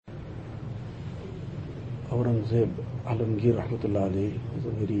Aurangzeb Alamgir Rahmatullah Ali was a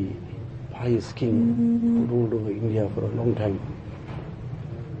very pious king who ruled over India for a long time.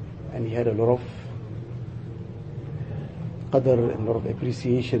 And he had a lot of qadr and a lot of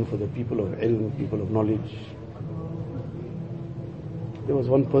appreciation for the people of ilm, people of knowledge. There was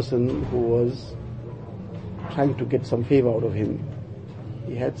one person who was trying to get some favor out of him.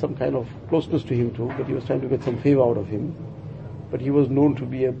 He had some kind of closeness to him too, but he was trying to get some favor out of him. But he was known to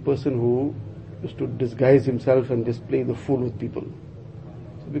be a person who used to disguise himself and just play the fool with people.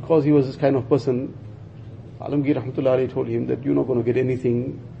 So because he was this kind of person, Alamgir Rahmatullah Ali told him that you're not going to get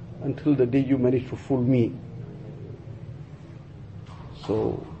anything until the day you manage to fool me.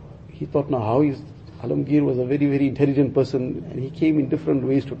 So he thought, now how is Alamgir was a very, very intelligent person, and he came in different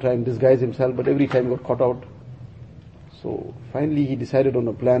ways to try and disguise himself, but every time got caught out. So finally he decided on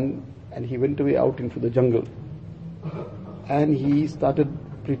a plan, and he went away out into the jungle. And he started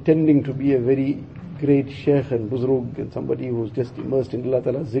pretending to be a very great sheikh and buzrug and somebody who's just immersed in Allah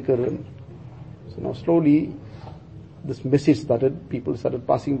Ta'ala's zikr. And so now slowly this message started, people started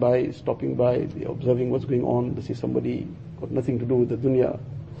passing by, stopping by, observing what's going on. This is somebody got nothing to do with the dunya.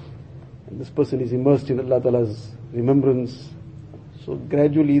 And this person is immersed in Allah Ta'ala's remembrance. So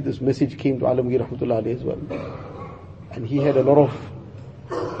gradually this message came to Alamgir Rahmatullah Ali as well. And he had a lot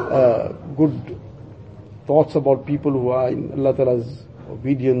of good thoughts about people who are in Allah Ta'ala's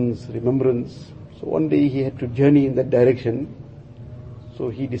obedience, remembrance. So one day he had to journey in that direction. So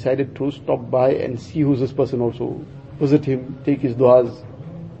he decided to stop by and see who's this person also, visit him, take his du'as.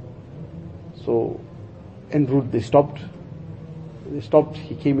 So en route they stopped.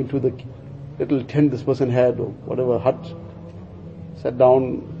 He came into the little tent this person had, or whatever hut, sat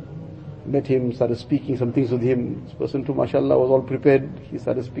down, met him, started speaking some things with him. This person too, mashallah, was all prepared. He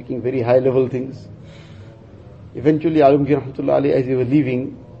started speaking very high level things. Eventually, Alamgir Rahmatullah Ali, as he was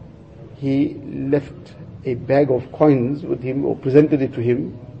leaving, he left a bag of coins with him, or presented it to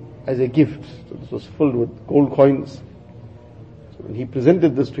him as a gift. So this was filled with gold coins. So when he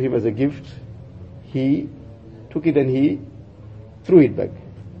presented this to him as a gift, he took it and he threw it back.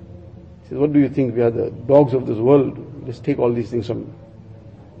 He says, what do you think? We are the dogs of this world. Let's take all these things from you.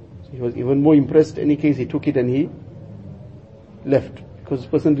 So he was even more impressed. In any case, he took it and he left, because this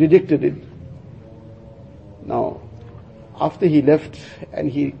person rejected it. Now, after he left and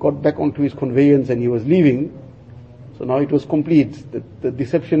he got back onto his conveyance and he was leaving, so now it was complete. The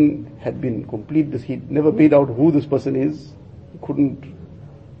deception had been complete. He never made out who this person is. He couldn't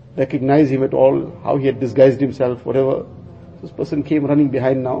recognize him at all, how he had disguised himself, whatever. This person came running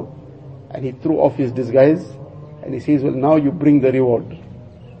behind now, and he threw off his disguise, and he says, well, now you bring the reward.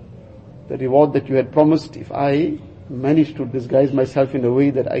 The reward that you had promised, if I manage to disguise myself in a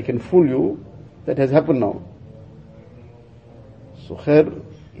way that I can fool you, that has happened now. So Khair,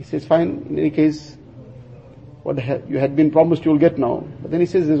 he says, fine, in any case, what you had been promised you'll get now. But then he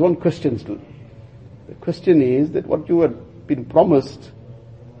says, there's one question still. The question is that what you had been promised,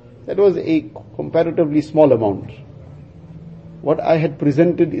 that was a comparatively small amount. What I had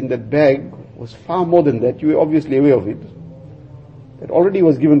presented in that bag was far more than that. You were obviously aware of it. That already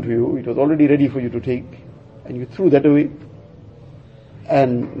was given to you. It was already ready for you to take. And you threw that away.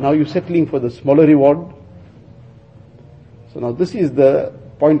 And now you're settling for the smaller reward. So now this is the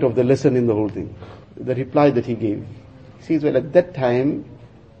point of the lesson in the whole thing. The reply that he gave. He says, well, at that time,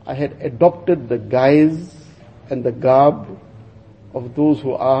 I had adopted the guise and the garb of those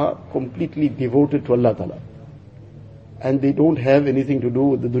who are completely devoted to Allah Ta'ala. And they don't have anything to do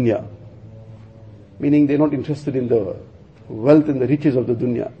with the dunya. Meaning they're not interested in the wealth and the riches of the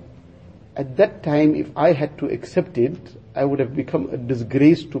dunya. At that time, if I had to accept it, I would have become a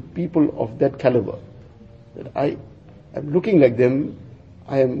disgrace to people of that caliber. That I am looking like them,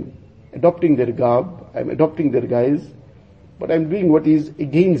 I am adopting their garb, I am adopting their guise, but I am doing what is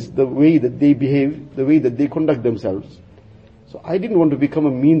against the way that they behave, the way that they conduct themselves. So I didn't want to become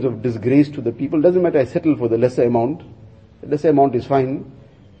a means of disgrace to the people. Doesn't matter, I settle for the lesser amount. The lesser amount is fine.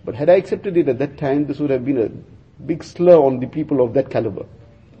 But had I accepted it at that time, this would have been a big slur on the people of that caliber.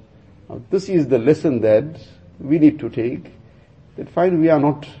 Now this is the lesson that we need to take. That fine, we are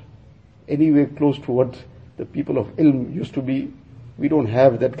not anywhere close to what the people of ilm used to be. We don't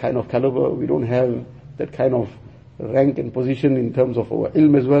have that kind of caliber. We don't have that kind of rank and position in terms of our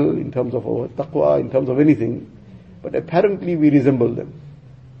ilm as well, in terms of our taqwa, in terms of anything. But apparently we resemble them.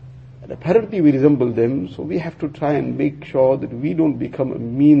 And apparently we resemble them, so we have to try and make sure that we don't become a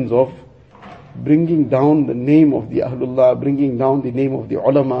means of bringing down the name of the Ahlullah, bringing down the name of the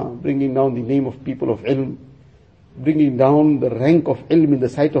ulama, bringing down the name of people of ilm, bringing down the rank of ilm in the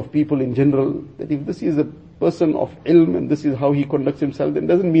sight of people in general. That if this is a person of ilm and this is how he conducts himself, then it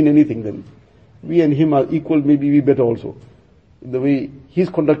doesn't mean anything then. we and him are equal, maybe we better also. In the way he's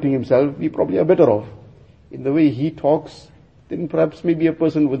conducting himself, we probably are better off. In the way he talks, then perhaps maybe a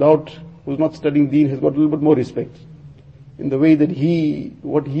person who's not studying deen has got a little bit more respect. In the way that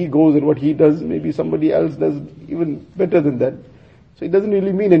what he goes and what he does, maybe somebody else does even better than that. So it doesn't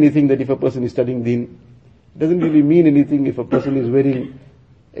really mean anything that if a person is studying deen. It doesn't really mean anything if a person is wearing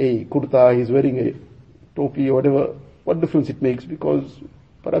a kurta, he's wearing a topi or whatever, what difference it makes, because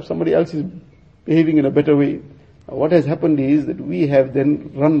perhaps somebody else is behaving in a better way. What has happened is that we have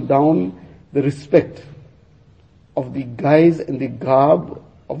then run down the respect of the guise and the garb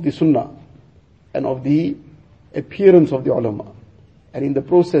of the sunnah and of the appearance of the ulama. And in the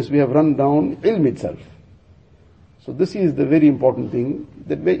process we have run down ilm itself. So this is the very important thing,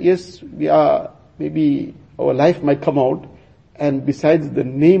 that yes, maybe our life might come out, and besides the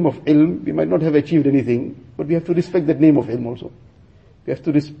name of ilm, we might not have achieved anything, but we have to respect that name of ilm also. We have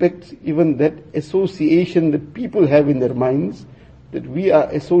to respect even that association that people have in their minds, that we are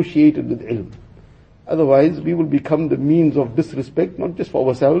associated with ilm. Otherwise, we will become the means of disrespect, not just for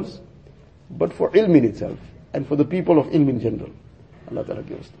ourselves, but for ilm in itself, and for the people of ilm in general. Allah Ta'ala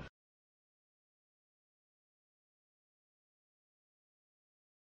give us.